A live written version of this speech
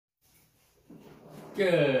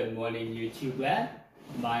Good morning, YouTube land.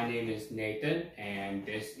 My name is Nathan, and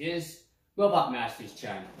this is Robot Master's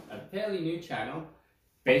channel, a fairly new channel,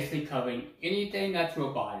 basically covering anything that's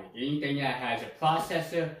robotic, anything that has a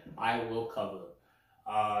processor, I will cover.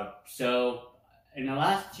 So in the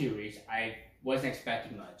last 2 weeks, I wasn't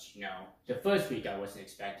expecting much. The first week I wasn't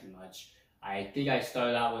expecting much. I think I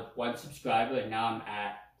started out with 1 subscriber, and now I'm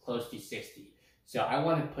at close to 60. So I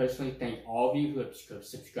want to personally thank all of you who have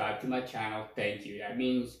subscribed to my channel. Thank you. That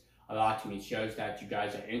means a lot to me. It shows that you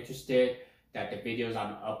guys are interested, that the videos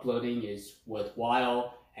I'm uploading is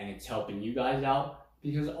worthwhile, and it's helping you guys out.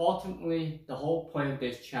 Because ultimately, the whole point of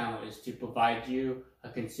this channel is to provide you a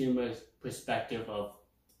consumer's perspective of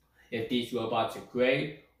if these robots are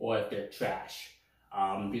great or if they're trash.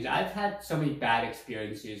 Because I've had so many bad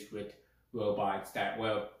experiences with robots that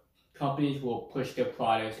companies will push their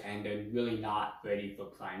products and they're really not ready for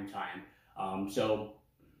prime time.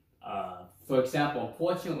 For example,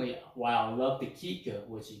 unfortunately, while I love the Kika,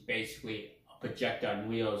 which is basically a projector on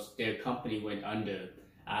wheels, their company went under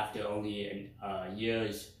after only a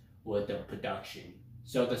year's worth of production.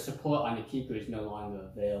 So the support on the Kika is no longer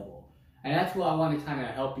available. And that's what I want to kind of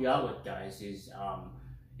help you out with, guys, is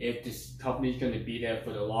if this company is going to be there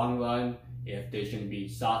for the long run, if there's going to be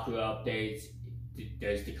software updates,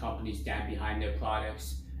 does the company stand behind their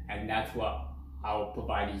products? And that's what I'll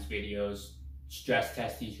provide these videos, stress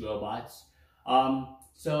test these robots.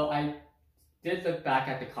 So I did look back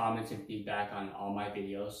at the comments and feedback on all my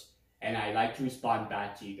videos, and I like to respond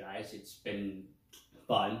back to you guys. It's been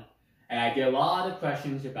fun. And I get a lot of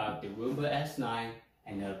questions about the Roomba S9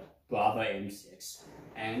 and the Braava M6.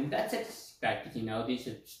 And that's expected, these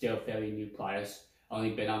are still fairly new products,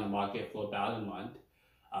 only been on the market for about a month.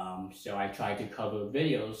 So I try to cover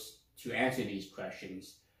videos to answer these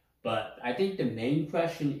questions. But I think the main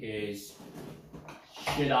question is,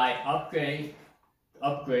 should I upgrade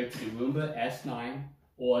to the Roomba S9,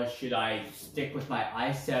 or should I stick with my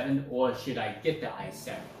i7, or should I get the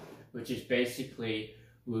i7, which is basically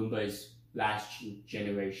Roomba's last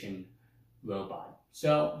generation robot?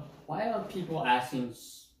 So why are people asking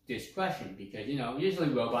this question? Because usually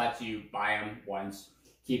robots, you buy them once,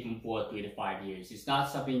 keep them for 3 to 5 years. It's not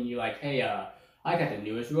something you like, hey, I got the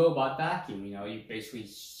newest robot vacuum. You basically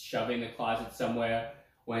shove it in the closet somewhere.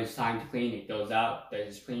 When it's time to clean, it goes out, does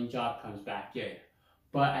its clean job, comes back in.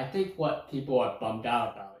 But I think what people are bummed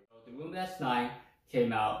out about, the Roomba S9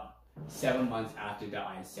 came out 7 months after the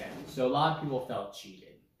i7. So a lot of people felt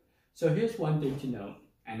cheated. So here's one thing to note,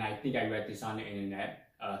 and I think I read this on the internet.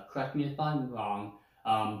 Correct me if I'm wrong.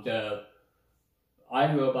 The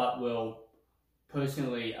iRobot will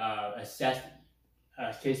personally assess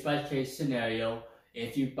a case-by-case scenario.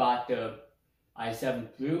 If you bought the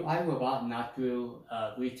i7 through iRobot, not through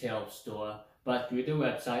a retail store, but through the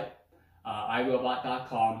website,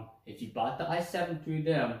 iRobot.com, if you bought the i7 through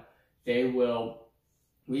them, they will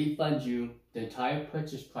refund you the entire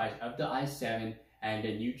purchase price of the i7, and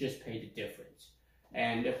then you just pay the difference.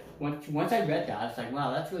 And once I read that, I was like,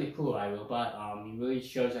 wow, that's really cool, iRobot. It really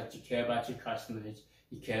shows that you care about your customers.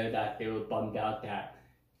 You care that they were bummed out that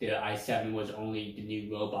the i7 was only the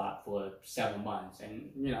new robot for 7 months. And,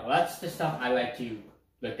 that's the stuff I like to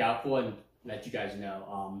look out for and let you guys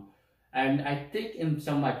know. And I think in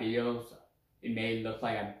some of my videos, it may look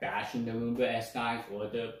like I'm bashing the Roomba S9 or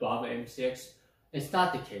the Braava M6. It's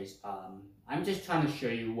not the case. I'm just trying to show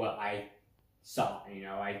you what I saw.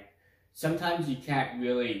 Sometimes you can't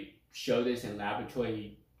really show this in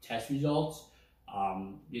laboratory test results.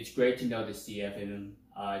 It's great to know the CF in them.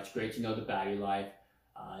 It's great to know the battery life.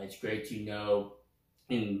 It's great to know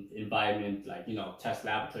in environment like, test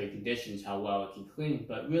laboratory conditions how well it can clean.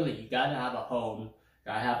 But really, you gotta have a home,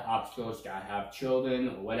 gotta have obstacles, gotta have children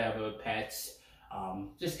or whatever, pets,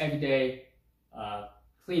 just everyday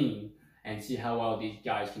cleaning, and see how well these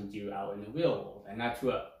guys can do out in the real world. And that's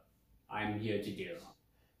what I'm here to do.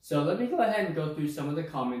 So let me go ahead and go through some of the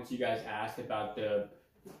comments you guys asked about the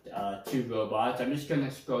 2 robots. I'm just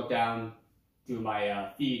gonna scroll down through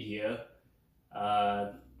my feed here.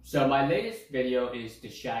 So my latest video is the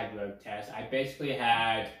shag road test. I basically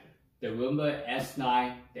had the Roomba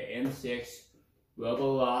S9, the M6,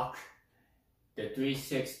 Roborock, the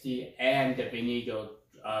 360, and the Vinigo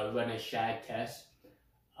run a shag test.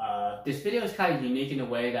 This video is kind of unique in a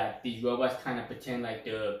way that these robots kind of pretend like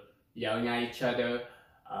they're yelling at each other.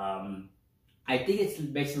 I think it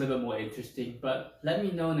makes it a little bit more interesting, but let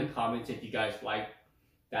me know in the comments if you guys like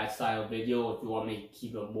that style of video, or if you want me to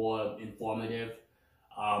keep it more informative.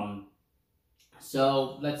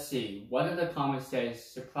 So let's see. One of the comments says,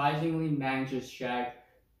 surprisingly manages shag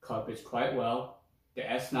carpets quite well. The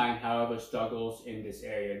S9, however, struggles in this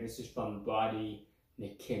area. This is from Braava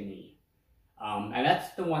McKinney. And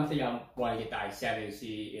that's the one thing I want to get the i7 to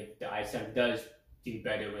see if the i7 does do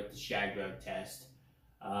better with the shag rug test.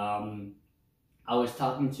 I was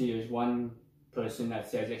talking to there's one person that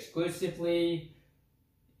says exclusively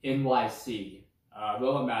NYC,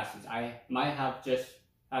 Roller Masters. I might have to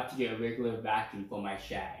get a regular vacuum for my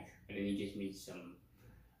shag, and then he gives me some,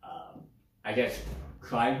 I guess,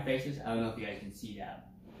 crying faces. I don't know if you guys can see that.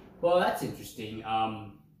 Well, that's interesting.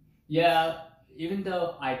 Yeah, even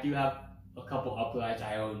though I do have a couple uprights,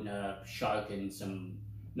 I own Shark and some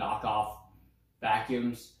knockoff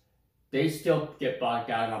vacuums, they still get bogged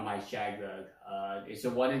down on my shag rug. It's a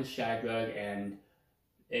 1-inch shag rug, and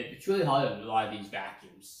it's really hard on a lot of these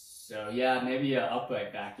vacuums. So yeah, maybe an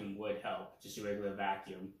upright vacuum would help, just a regular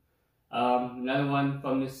vacuum. Another one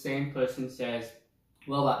from the same person says,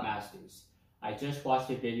 Robot Masters. I just watched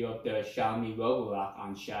a video of the Xiaomi Roborock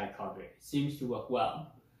on shag carpet. It seems to work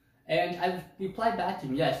well. And I replied back to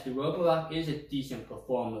him, yes, the Roborock is a decent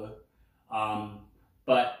performer.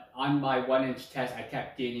 But on my 1-inch test, I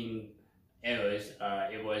kept getting errors.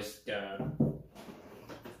 It was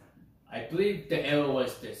I believe the error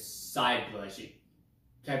was the side brush. It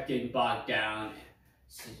kept getting bogged down.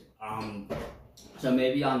 So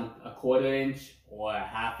maybe on a 1/4 inch or a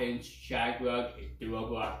 1/2 inch shag rug, the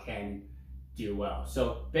Roborock can do well.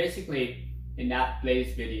 So basically, in that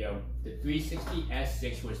latest video, the 360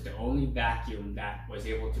 S6 was the only vacuum that was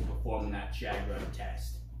able to perform that shag rug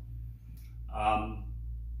test.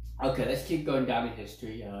 Okay, let's keep going down in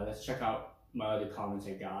history. Let's check out my other comments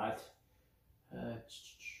I got.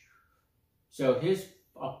 So here's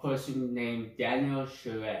a person named Daniel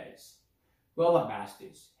Cherez. Robot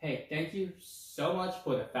Masters. Hey, thank you so much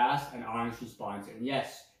for the fast and honest response. And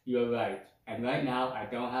yes, you're right. And right now, I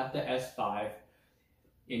don't have the S5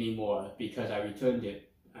 anymore because I returned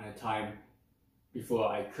it at a time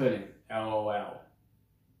before I couldn't. LOL.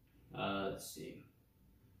 Let's see.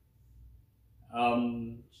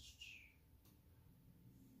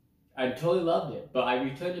 I totally loved it, but I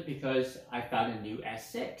returned it because I found a new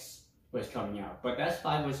S6 was coming out. But the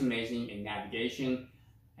S5 was amazing in navigation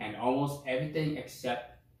and almost everything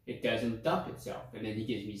except it doesn't dump itself. And then he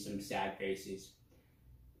gives me some sad faces.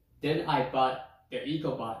 Then I bought the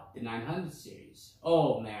EcoBot, the 900 series.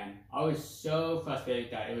 Oh man, I was so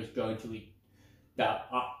frustrated that it was going to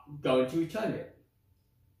return it.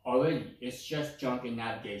 Already, it's just junk in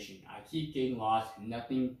navigation. I keep getting lost and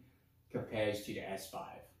nothing compares to the S5.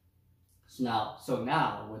 So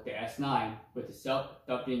now with the S9, with the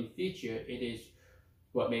self-dumping feature, it is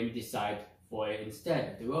what made me decide for it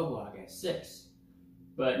instead of the Roborock S6.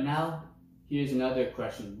 But now, here's another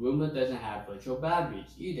question. Roomba doesn't have virtual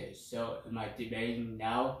batteries either, so am I debating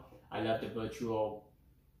now? I love the virtual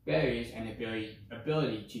batteries and the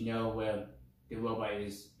ability to know where the robot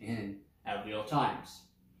is in at real times.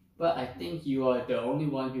 But I think you are the only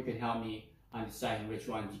one who can help me on deciding which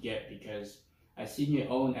one to get because I've seen your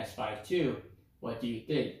own S5 too. What do you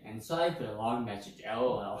think? And sorry for the long message,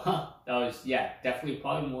 LOL. That was, yeah, definitely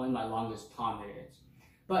probably one of my longest comments.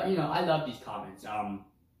 But you know, I love these comments.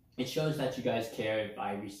 It shows that you guys care if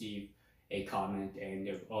I receive a comment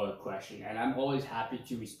or a question, and I'm always happy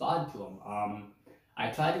to respond to them. I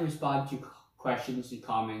try to respond to questions and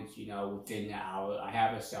comments, you know, within an hour. I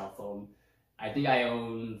have a cell phone. I think I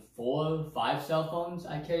own 4 or 5 cell phones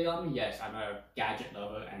I carry on me. Yes, I'm a gadget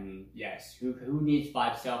lover, and yes, who needs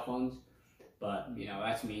 5 cell phones? But you know,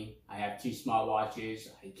 that's me. I have 2 smartwatches.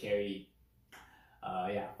 I carry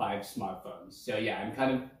 5 smartphones. So yeah, I'm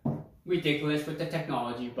kind of ridiculous with the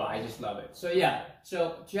technology, but I just love it. So yeah,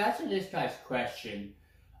 so to answer this guy's question,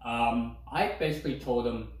 I basically told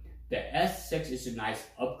him the S6 is a nice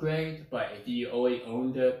upgrade, but if you already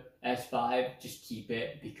own the S5, just keep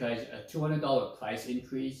it because a $200 price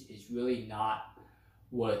increase is really not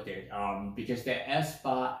worth it. Because the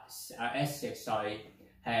S6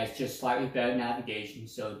 has just slightly better navigation,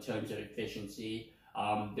 so in terms of efficiency,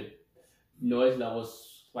 the noise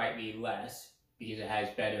level's slightly less because it has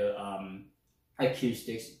better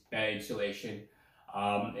acoustics, better insulation.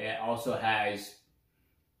 It also has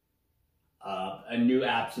a new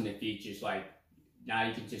apps and the features, like now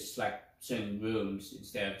you can just select certain rooms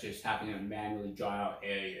instead of just having to manually draw out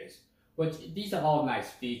areas. Which these are all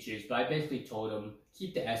nice features, but I basically told them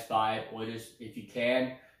keep the S5 or just if you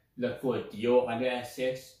can look for a deal on the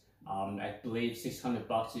S6. I believe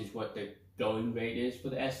 $600 is what the going rate is for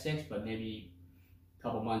the S6, but maybe a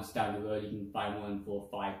couple months down the road you can find one for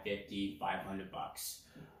 $550,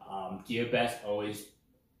 $500. GearBest always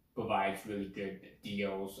provides really good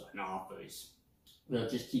deals and offers. We'll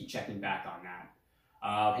just keep checking back on that.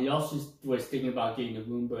 He also was thinking about getting the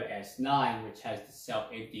Roomba S9, which has the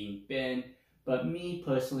self-emptying bin, But me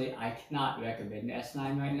personally, I cannot recommend the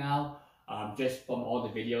S9 right now. Just from all the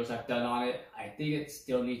videos I've done on it, I think it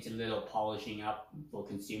still needs a little polishing up for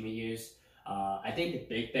consumer use. I think the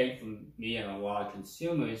big thing from me and a lot of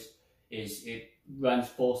consumers is it runs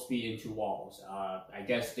full speed into walls. I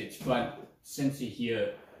guess its front sensor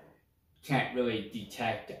here can't really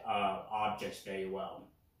detect objects very well.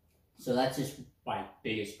 So that's just my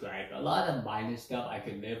biggest gripe. A lot of minor stuff I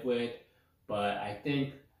could live with, but I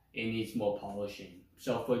think it needs more polishing.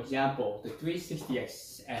 So for example, the 360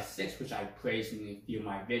 S6, which I praised in a few of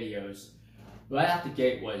my videos, right out the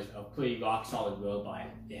gate was a pretty rock solid robot.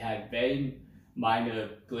 It had very minor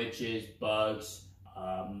glitches, bugs.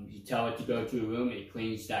 You tell it to go to a room, it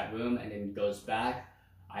cleans that room and then goes back.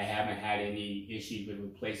 I haven't had any issues with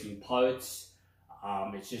replacing parts.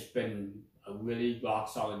 It's just been a really rock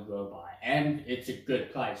solid robot, and it's a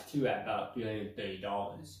good price too at about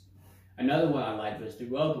 $330. Another one I liked was the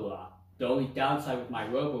Roborock. The only downside with my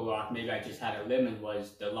Roborock, maybe I just had a lemon,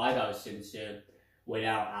 was the LiDAR sensor went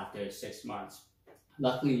out after 6 months.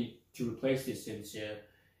 Luckily, to replace this sensor,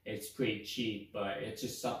 it's pretty cheap, but it's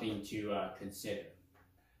just something to consider.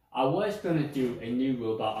 I was going to do a new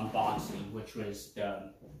robot unboxing, which was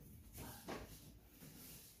the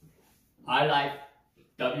iLife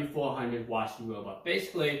W400 washing robot.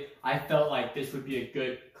 Basically, I felt like this would be a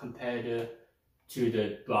good competitor to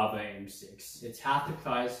the Braava M6. It's half the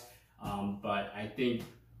price, but I think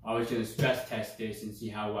I was going to stress test this and see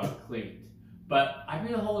how well it cleaned. But I'm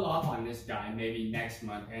going to hold off on this guy maybe next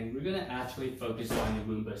month, and we're going to actually focus on the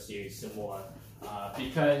Roomba series some more.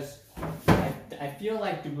 Because I feel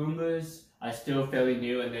like the Roombas are still fairly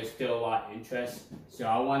new and there's still a lot of interest. So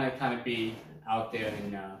I want to kind of be out there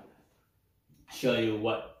and show you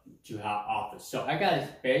what to offer. So I got a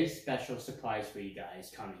very special surprise for you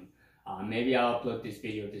guys coming. Maybe I'll upload this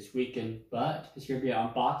video this weekend, but it's going to be an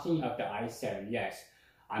unboxing of the i7. Yes,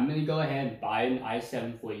 I'm going to go ahead and buy an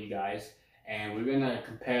i7 for you guys, and we're going to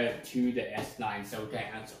compare it to the S9 so we can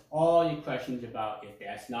answer all your questions about if the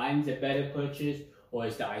S9 is a better purchase or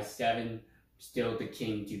is the i7 still the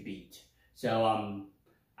king to beat. So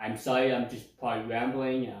I'm sorry, I'm just probably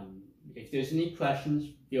rambling. If there's any questions,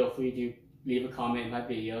 feel free to leave a comment in my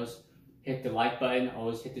videos. Hit the like button,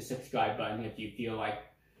 always hit the subscribe button if you feel like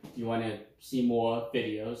you want to see more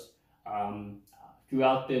videos.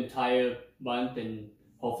 Throughout the entire month and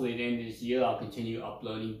hopefully the end of this year, I'll continue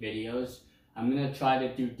uploading videos. I'm going to try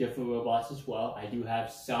to do different robots as well. I do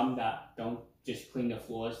have some that don't just clean the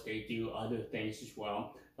floors, they do other things as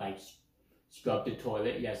well, like scrub the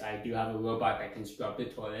toilet. Yes, I do have a robot that can scrub the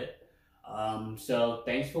toilet. So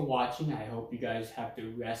thanks for watching. I hope you guys have the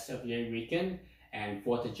rest of your weekend, and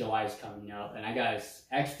 4th of July is coming up, and I got an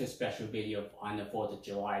extra special video on the 4th of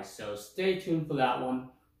July, so stay tuned for that one.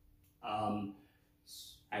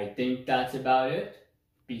 I think that's about it.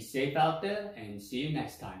 Be safe out there, and see you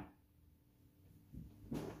next time.